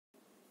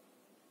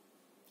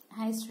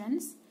Hi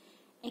students,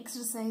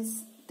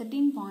 exercise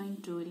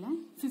 13.2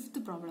 fifth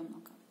problem.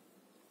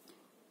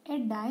 A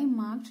die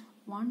marked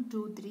 1,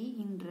 2, 3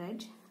 in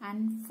red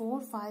and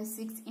 4, 5,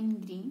 6 in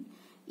green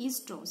is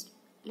tossed.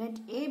 Let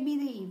A be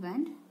the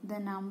event, the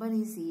number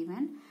is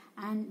even,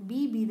 and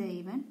B be the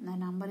event, the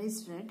number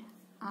is red,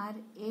 are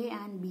A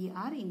and B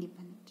are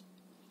independent.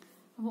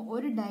 അപ്പോൾ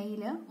ഒരു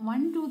ഡൈയിൽ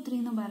 1, 2, 3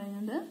 എന്ന്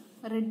പറയുന്നത്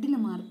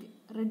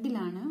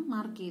റെഡിലാണ്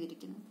mark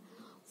ചെയ്തിരിക്കുന്നത്.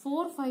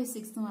 4, 5,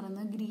 6 എന്ന്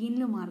പറയുന്നത്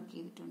ഗ്രീനിൽ mark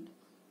ചെയ്തിട്ടുണ്ട്.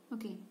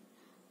 Okay,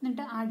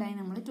 എന്നിട്ട് ആ ഡൈ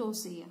നമ്മൾ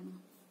ടോസ് ചെയ്യാണ്.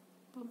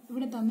 അപ്പം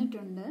ഇവിടെ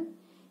തന്നിട്ടുണ്ട്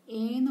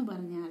എ എന്ന്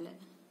പറഞ്ഞാൽ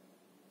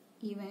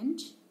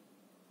ഇവന്റ്,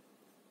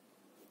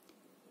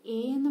 എ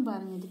എന്ന്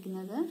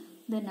പറഞ്ഞിരിക്കുന്നത്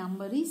ദ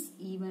നമ്പർ ഈസ്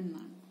ഈവൻ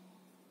എന്നാണ്.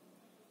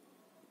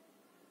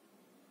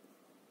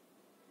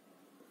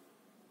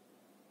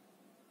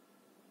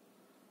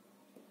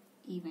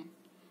 ഈവൻ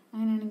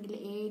അങ്ങനെയാണെങ്കിൽ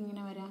എ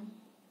ഇങ്ങനെ വരാം.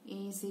 A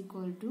is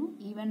equal to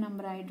even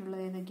number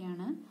ആയിട്ടുള്ളത്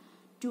ഏതൊക്കെയാണ്?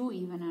 2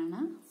 ഈവൻ ആണ്,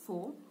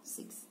 4,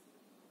 6.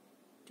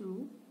 2,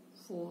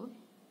 4,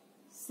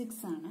 6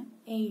 ആണ്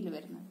എയിൽ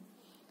വരുന്നത്.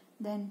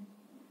 Then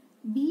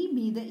B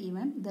B the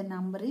even, the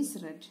number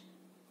is red.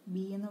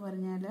 B എന്ന്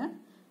പറഞ്ഞാൽ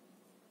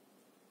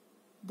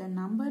the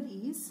number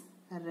is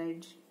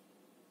red.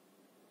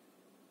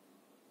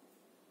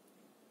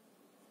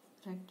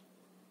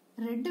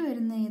 Red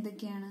വരുന്ന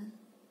ഏതൊക്കെയാണ്?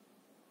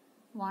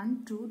 1,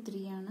 2,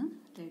 3 ആണ്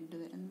റെഡ്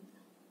വരുന്നത്.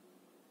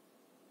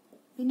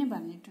 പിന്നെ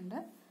പറഞ്ഞിട്ടുണ്ട്,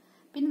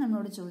 പിന്നെ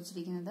നമ്മളോട്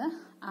ചോദിച്ചിരിക്കുന്നത്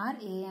R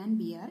A and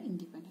B R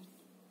independent.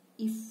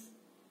 If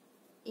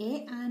A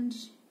and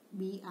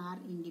B R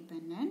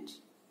independent,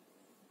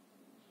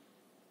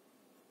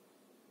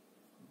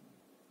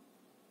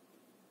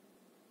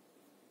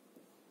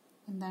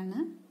 എന്താണ്?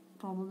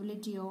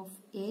 Probability of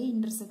A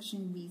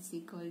intersection B is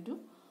equal to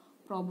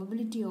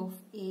probability of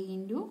A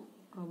into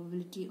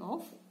probability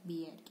of B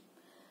ആയിരിക്കും.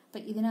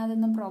 അപ്പം ഇതിനകത്ത്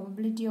നിന്ന്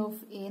പ്രോബബിലിറ്റി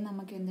ഓഫ് എ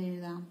നമുക്ക് എന്ത്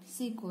എഴുതാം?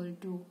 Is equal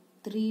to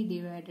 3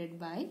 divided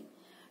by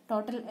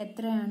total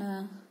എത്രയാണ്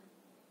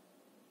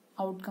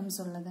outcomes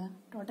ഉള്ളത്?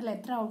 ടോട്ടൽ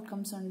എത്ര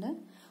ഔട്ട്കംസ് ഉണ്ട്?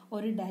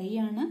 ഒരു ഡൈ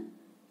ആണ്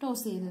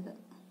ടോസ് ചെയ്തത്.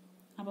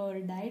 അപ്പോൾ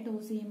ഒരു ഡൈ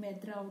ടോസ് ചെയ്യുമ്പോൾ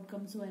എത്ര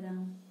ഔട്ട്കംസ് വരാം?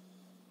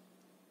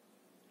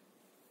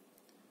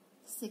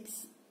 6.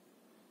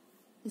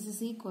 This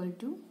is equal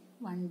to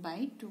 1 by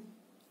 2.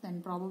 Then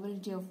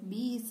probability of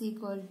B is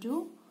equal to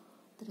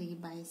 3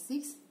 by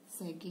 6.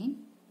 Again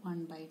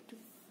 1 by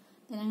 2.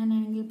 Then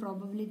അങ്ങനെയാണെങ്കിൽ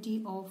probability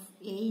of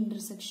A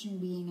intersection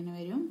B എങ്ങനെ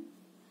വരും?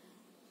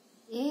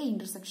 A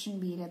intersection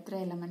B യിൽ എത്ര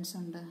എലമെന്റ്സ്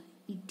ഉണ്ട്?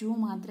 ഈ 2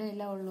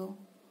 മാത്രമേ ഉള്ളൂ.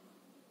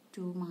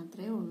 2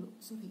 മാത്രമേ ഉള്ളൂ.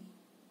 സോറി,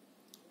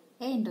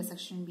 A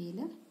intersection B യിൽ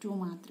 2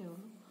 മാത്രമേ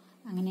ഉള്ളൂ.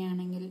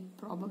 അങ്ങനെയാണെങ്കിൽ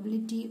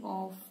probability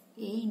of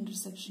A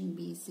intersection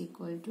B is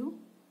equal to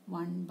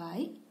 1 by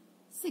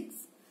 6.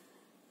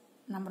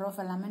 Number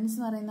of elements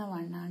എന്ന് പറയുന്ന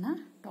 1 ആണ്.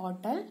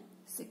 Total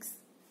 6.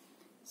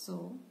 So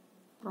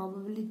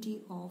probability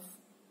of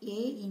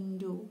A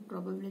into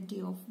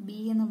probability of B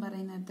എന്ന്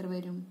പറയുന്നത് എത്ര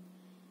വരും?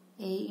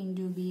 A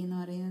into B എന്ന്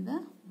പറയുന്നത്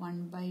 1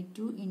 by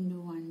 2 into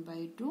 1 by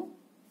 2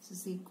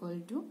 is equal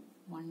to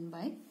 1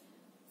 by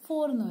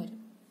 4 എന്ന്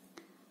വരും.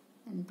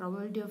 And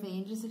probability of A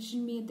intersection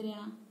B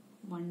എത്രയാ?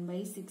 1 by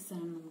 6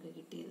 ആണ് നമുക്ക്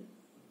കിട്ടിയത്.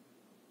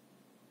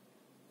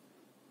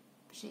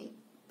 പക്ഷേ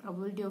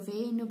probability of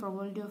A into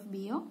probability of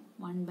B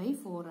 1 by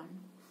 4 ആണ്.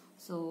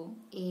 So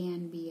A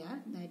and B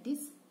are, that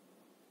is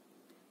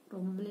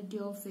probability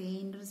of A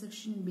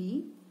intersection B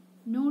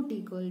not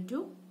equal to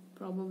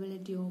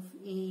probability of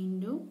A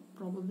into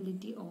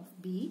probability of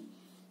B.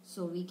 So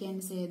we can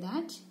say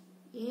that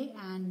A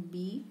and B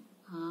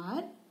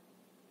are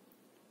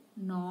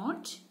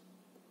not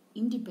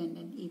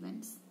independent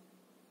events.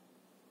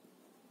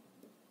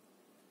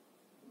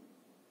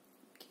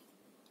 Okay.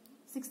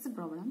 Sixth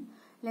problem.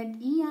 Let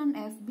E and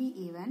F be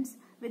events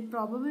with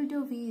probability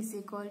of E is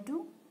equal to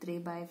 3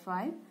 by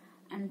 5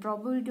 and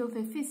probability of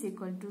F is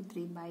equal to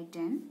 3 by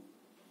 10.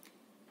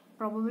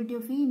 Probability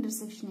of E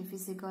intersection F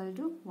is equal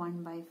to 1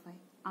 by 5.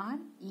 Are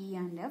E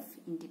and F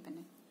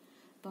independent?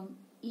 അപ്പം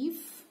if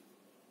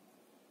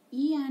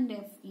E and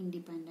F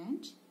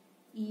independent,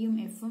 Eയും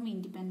Fഉം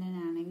independent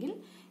ആണെങ്കിൽ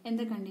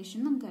എന്താ condition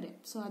നമുക്കറിയാം.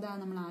 So അതാണ്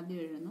നമ്മൾ ആദ്യം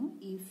എഴുതുന്നു.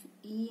 If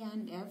E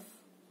and F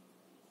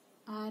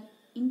are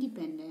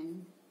independent,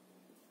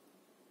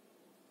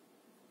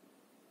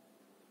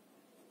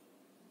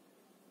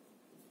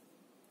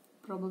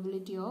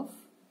 probability of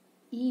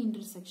E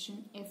intersection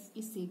F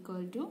is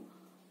equal to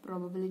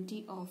probability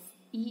of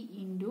E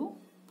into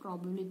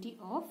probability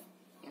of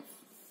F.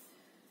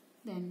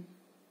 Then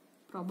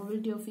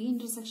probability of E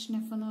intersection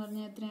F എന്ന്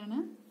പറഞ്ഞാൽ എത്രയാണ്?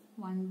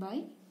 1 by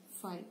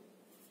 5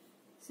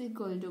 is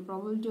equal to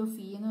probability of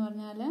E എന്ന്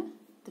പറഞ്ഞാൽ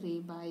 3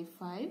 by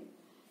 5.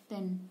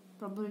 Then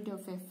probability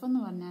of F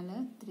എന്ന് പറഞ്ഞാൽ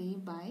 3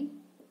 by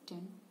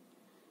 10.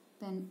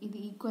 Then ഇത്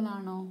equal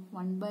ആണോ?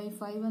 1 by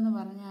 5 എന്ന്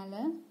പറഞ്ഞാൽ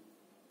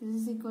this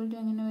is equal to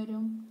എങ്ങനെ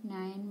വരും?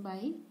 9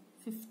 by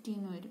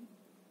 15 വരും.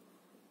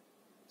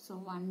 സോ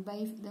 1 by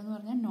ഇതെന്ന്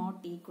പറഞ്ഞാൽ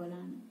നോട്ട് ഈക്വൽ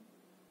ആണ്.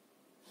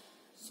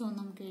 സോ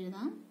നമുക്ക്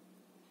എഴുതാം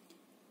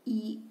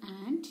E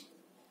and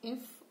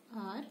F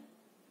are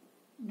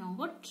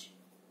not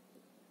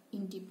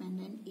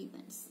independent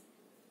events.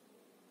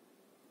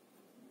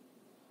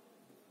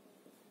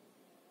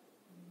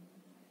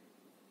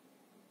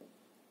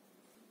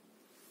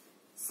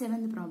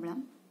 Seventh problem.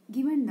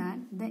 Given that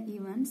the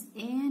events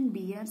A and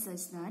B are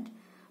such that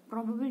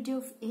probability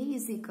of A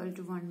is equal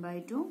to 1 by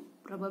 2,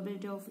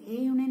 probability of A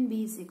union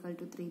B is equal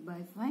to 3 by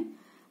 5,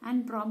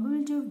 and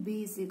probability of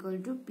B is equal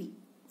to P.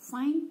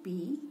 Find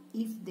P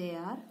if they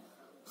are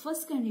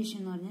first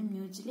condition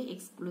mutually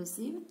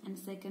exclusive and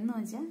second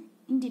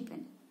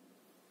independent.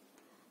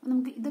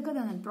 നമുക്ക് ഇതൊക്കെ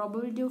തന്നെ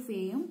probability of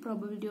എയും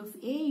probability of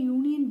A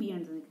union B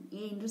ആണ് തന്നിട്ടുണ്ട്.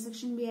 A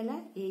intersection B അല്ല,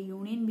 A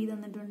union B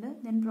തന്നിട്ടുണ്ട്.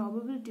 Then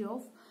probability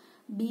of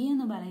B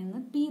എന്ന് പറയുന്നത്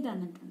പി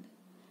തന്നിട്ടുണ്ട്.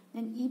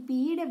 ദെൻ ഈ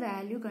പിയുടെ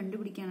വാല്യൂ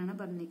കണ്ടുപിടിക്കാനാണ്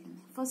പറഞ്ഞിരിക്കുന്നത്.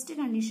 ഫസ്റ്റ്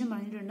കണ്ടീഷൻ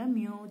പറഞ്ഞിട്ടുണ്ട്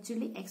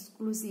മ്യൂച്വലി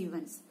എക്സ്ക്ലൂസീവ്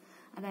ഇവന്റ്സ്,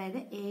 അതായത്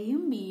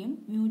എയും ബിയും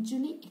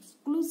മ്യൂച്വലി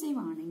എക്സ്ക്ലൂസീവ്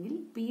ആണെങ്കിൽ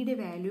പിയുടെ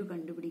വാല്യൂ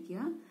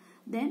കണ്ടുപിടിക്കുക.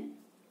 ദെൻ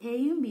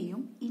എയും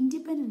ബിയും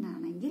ഇൻഡിപെൻഡന്റ്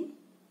ആണെങ്കിൽ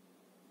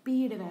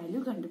പിയുടെ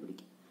വാല്യൂ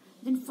കണ്ടുപിടിക്കുക.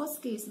 ദെൻ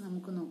ഫസ്റ്റ് കേസ്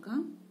നമുക്ക്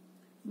നോക്കാം.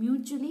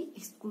 മ്യൂച്വലി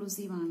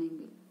എക്സ്ക്ലൂസീവ്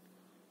ആണെങ്കിൽ,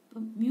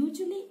 അപ്പം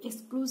മ്യൂച്വലി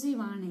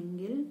എക്സ്ക്ലൂസീവ്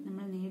ആണെങ്കിൽ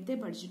നമ്മൾ നേരത്തെ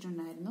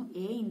പഠിച്ചിട്ടുണ്ടായിരുന്നു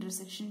എ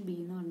ഇന്റർസെക്ഷൻ ബി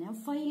എന്ന് പറഞ്ഞാൽ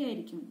 5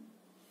 ആയിരിക്കും.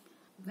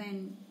 When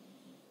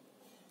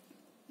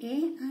A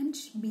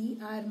and B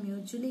R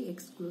mutually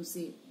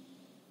exclusive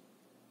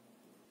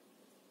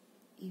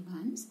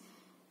events,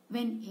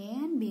 when A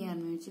and B are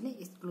mutually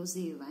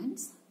exclusive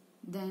events,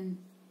 then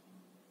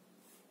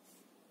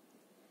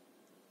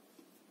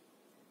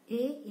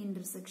A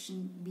intersection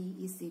B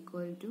is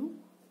equal to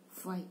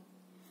 5.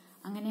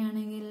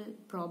 അങ്ങനെയാണെങ്കിൽ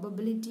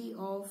probability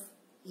of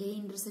A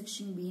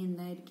intersection B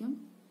എന്തായിരിക്കും?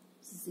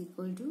 Is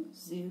equal to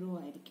 0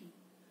 ആയിരിക്കും.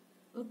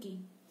 Okay,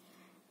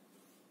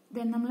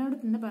 then നമ്മളവിടെ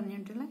തന്നെ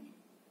പറഞ്ഞിട്ടുള്ള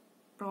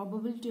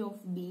probability of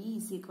B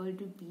is equal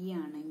to P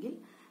ആണെങ്കിൽ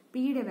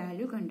പിയുടെ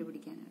value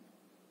കണ്ടുപിടിക്കാനാണ്.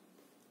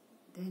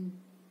 Then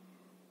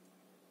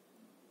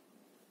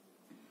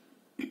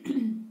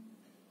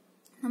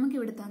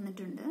നമുക്കിവിടെ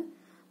തന്നിട്ടുണ്ട്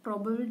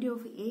probability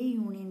of A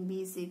union B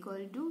is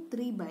equal to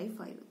 3 by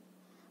 5.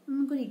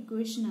 നമുക്കൊരു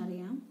ഇക്വേഷൻ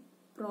അറിയാം.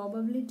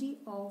 Probability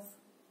of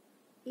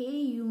A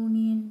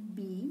union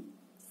B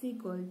is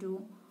equal to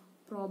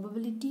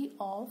probability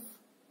of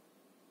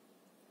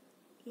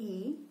A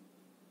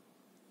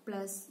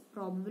plus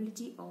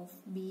probability of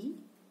B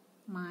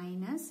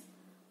minus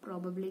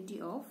probability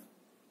of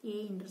A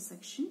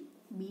intersection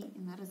B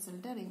എന്ന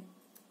result അറിയാം.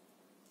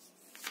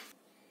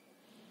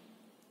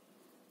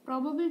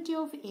 Probability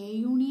of A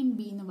union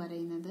B എന്ന്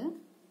പറയുന്നത്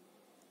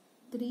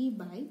 3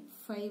 by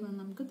 5 എന്ന്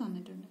നമുക്ക്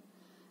തന്നിട്ടുണ്ട്.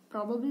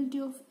 Probability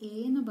of A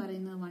എന്ന്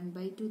പറയുന്നത് 1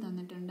 by 2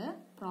 തന്നിട്ടുണ്ട്.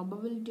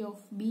 പ്രോബബിലിറ്റി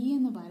ഓഫ് ബി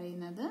എന്ന്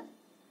പറയുന്നത്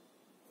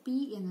പി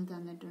എന്ന്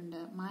തന്നിട്ടുണ്ട്.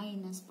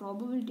 Minus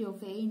probability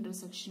of A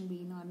intersection B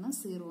എന്ന് പറഞ്ഞാൽ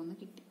 0 എന്ന്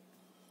കിട്ടി.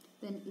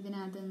 ദെൻ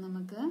ഇതിനകത്ത്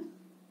നമുക്ക്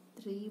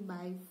 3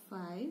 by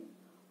 5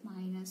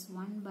 minus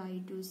 1 by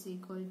 2 is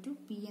equal to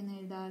P എന്ന്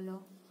എഴുതാമല്ലോ.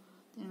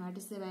 Then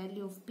what is the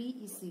value of P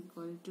is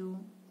equal to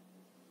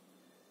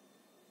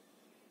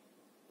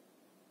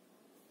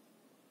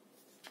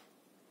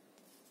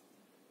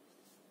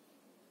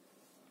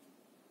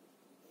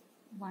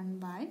 1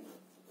 by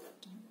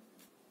 10.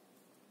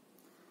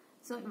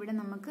 So ഇവിടെ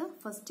നമുക്ക്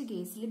ഫസ്റ്റ്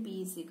കേസിൽ P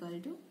is equal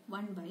to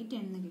 1 by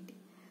 10 എന്ന് കിട്ടി.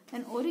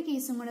 Then ഒരു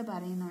കേസും കൂടെ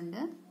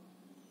പറയുന്നുണ്ട്,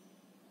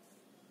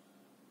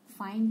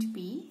 find P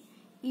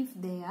if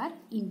they are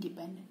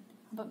independent.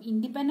 അപ്പം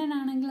ഇൻഡിപെൻഡന്റ്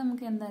ആണെങ്കിൽ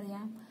നമുക്ക്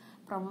എന്തറിയാം?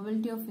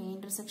 Probability of A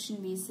intersection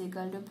B is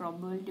equal to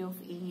probability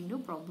of A into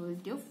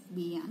probability of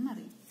B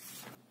ആണെന്നറിയാം.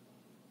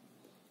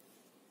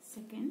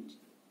 Second,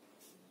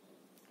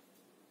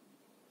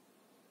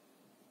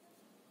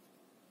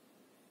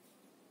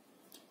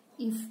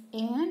 if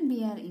A and B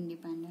are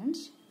independent,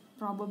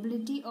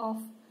 probability of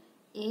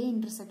A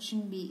intersection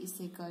B is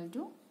equal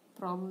to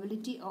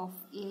probability of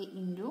A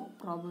into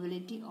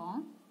probability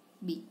of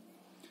B.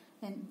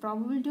 Then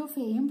probability of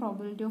A യും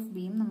probability of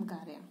B യും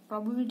നമുക്കറിയാം.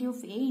 probability of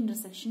A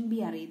intersection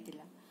B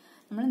അറിയത്തില്ല.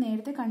 നമ്മൾ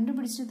നേരത്തെ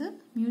കണ്ടുപിടിച്ചത്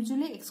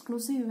mutually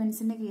exclusive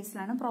ഇവന്റ്സിന്റെ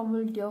കേസിലാണ്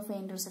probability of A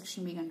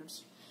intersection B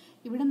കണ്ടുപിടിച്ചത്.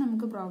 ഇവിടെ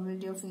നമുക്ക്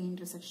probability of A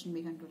intersection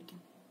B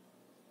കണ്ടുപിടിക്കാം.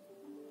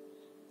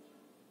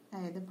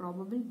 അതായത്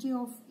probability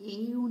of A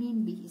union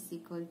B is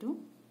equal to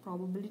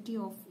probability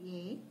of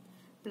A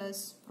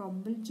plus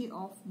probability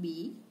of B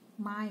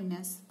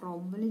minus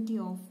probability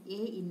of A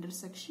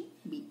intersection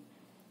B.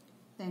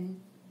 Then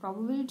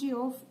probability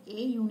of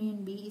A union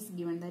B is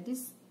given, that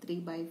is 3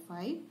 by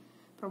 5.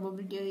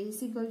 Probability of A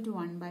is equal to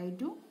 1 by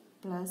 2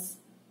 plus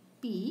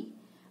P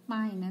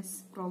minus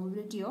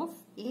probability of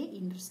A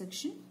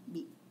intersection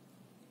B.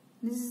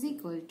 This is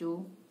equal to,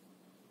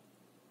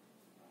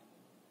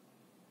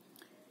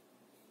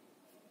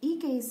 ഈ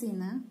കേസിൽ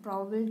നിന്ന്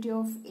probability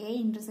of A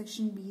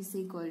intersection B is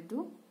equal to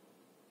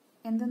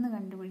എന്തെന്ന്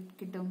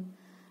കിട്ടും?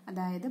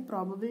 അതായത്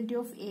probability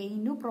of A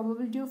into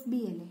probability of B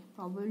അല്ലേ.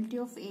 Probability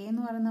of A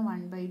എന്ന് പറയുന്നത്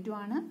 1 by 2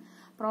 ആണ്.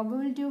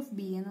 പ്രോബബിലിറ്റി ഓഫ്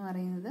ബി എന്ന്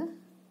പറയുന്നത്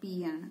പി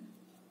ആണ്.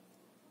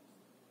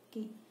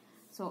 ഓക്കെ,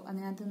 സോ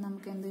അതിനകത്ത്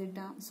നമുക്ക് എന്ത്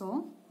കിട്ടാം? So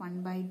 1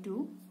 by 2,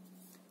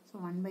 so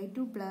 1 by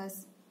 2 plus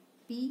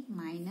P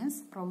minus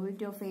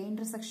probability of A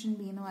intersection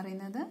B എന്ന്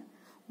പറയുന്നത്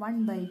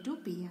 1 by 2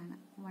 പി ആണ്.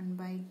 1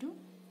 by 2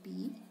 P.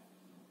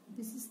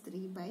 This is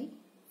 3 by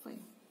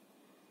 5.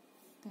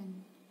 Then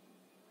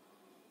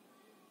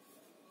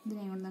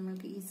ഇതിനെ കൊണ്ട്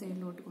നമ്മൾക്ക് ഈ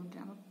സൈഡിലോട്ട്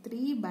കൊണ്ടുവരാം.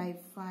 3 by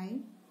 5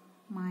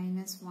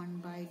 minus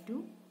 1 by 2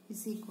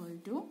 is equal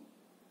to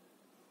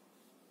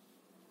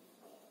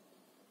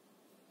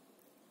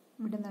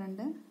ഇവിടെ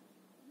എന്തുണ്ട്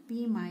p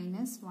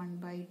minus 1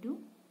 by 2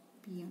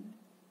 p ഉണ്ട്.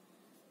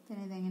 then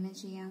ഇതെങ്ങനെ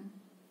ചെയ്യാം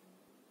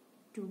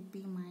 2p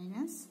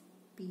minus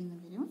p എന്ന്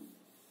വരും.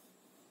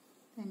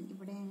 then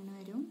ഇവിടെ എങ്ങനെ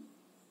വരും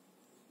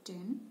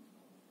 10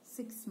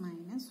 6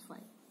 minus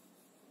 5.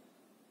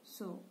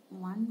 so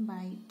 1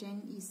 by 10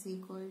 is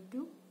equal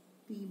to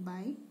p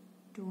by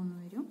 2 എന്ന്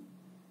വരും.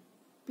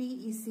 p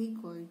is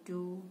equal to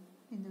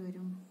എന്ത്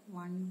വരും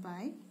 1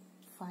 by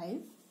 5.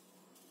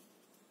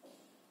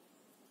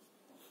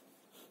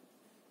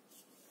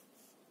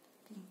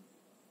 okay,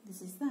 this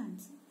is the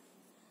answer.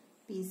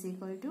 p is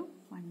equal to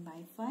 1 by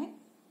 5.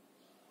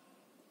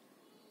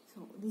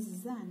 so this is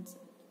the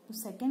answer. so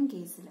second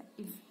case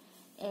if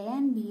a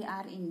and b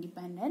are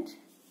independent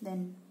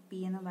then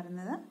p എന്ന്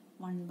പറയുന്നത്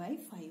 1 by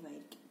 5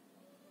 ആയിരിക്കും.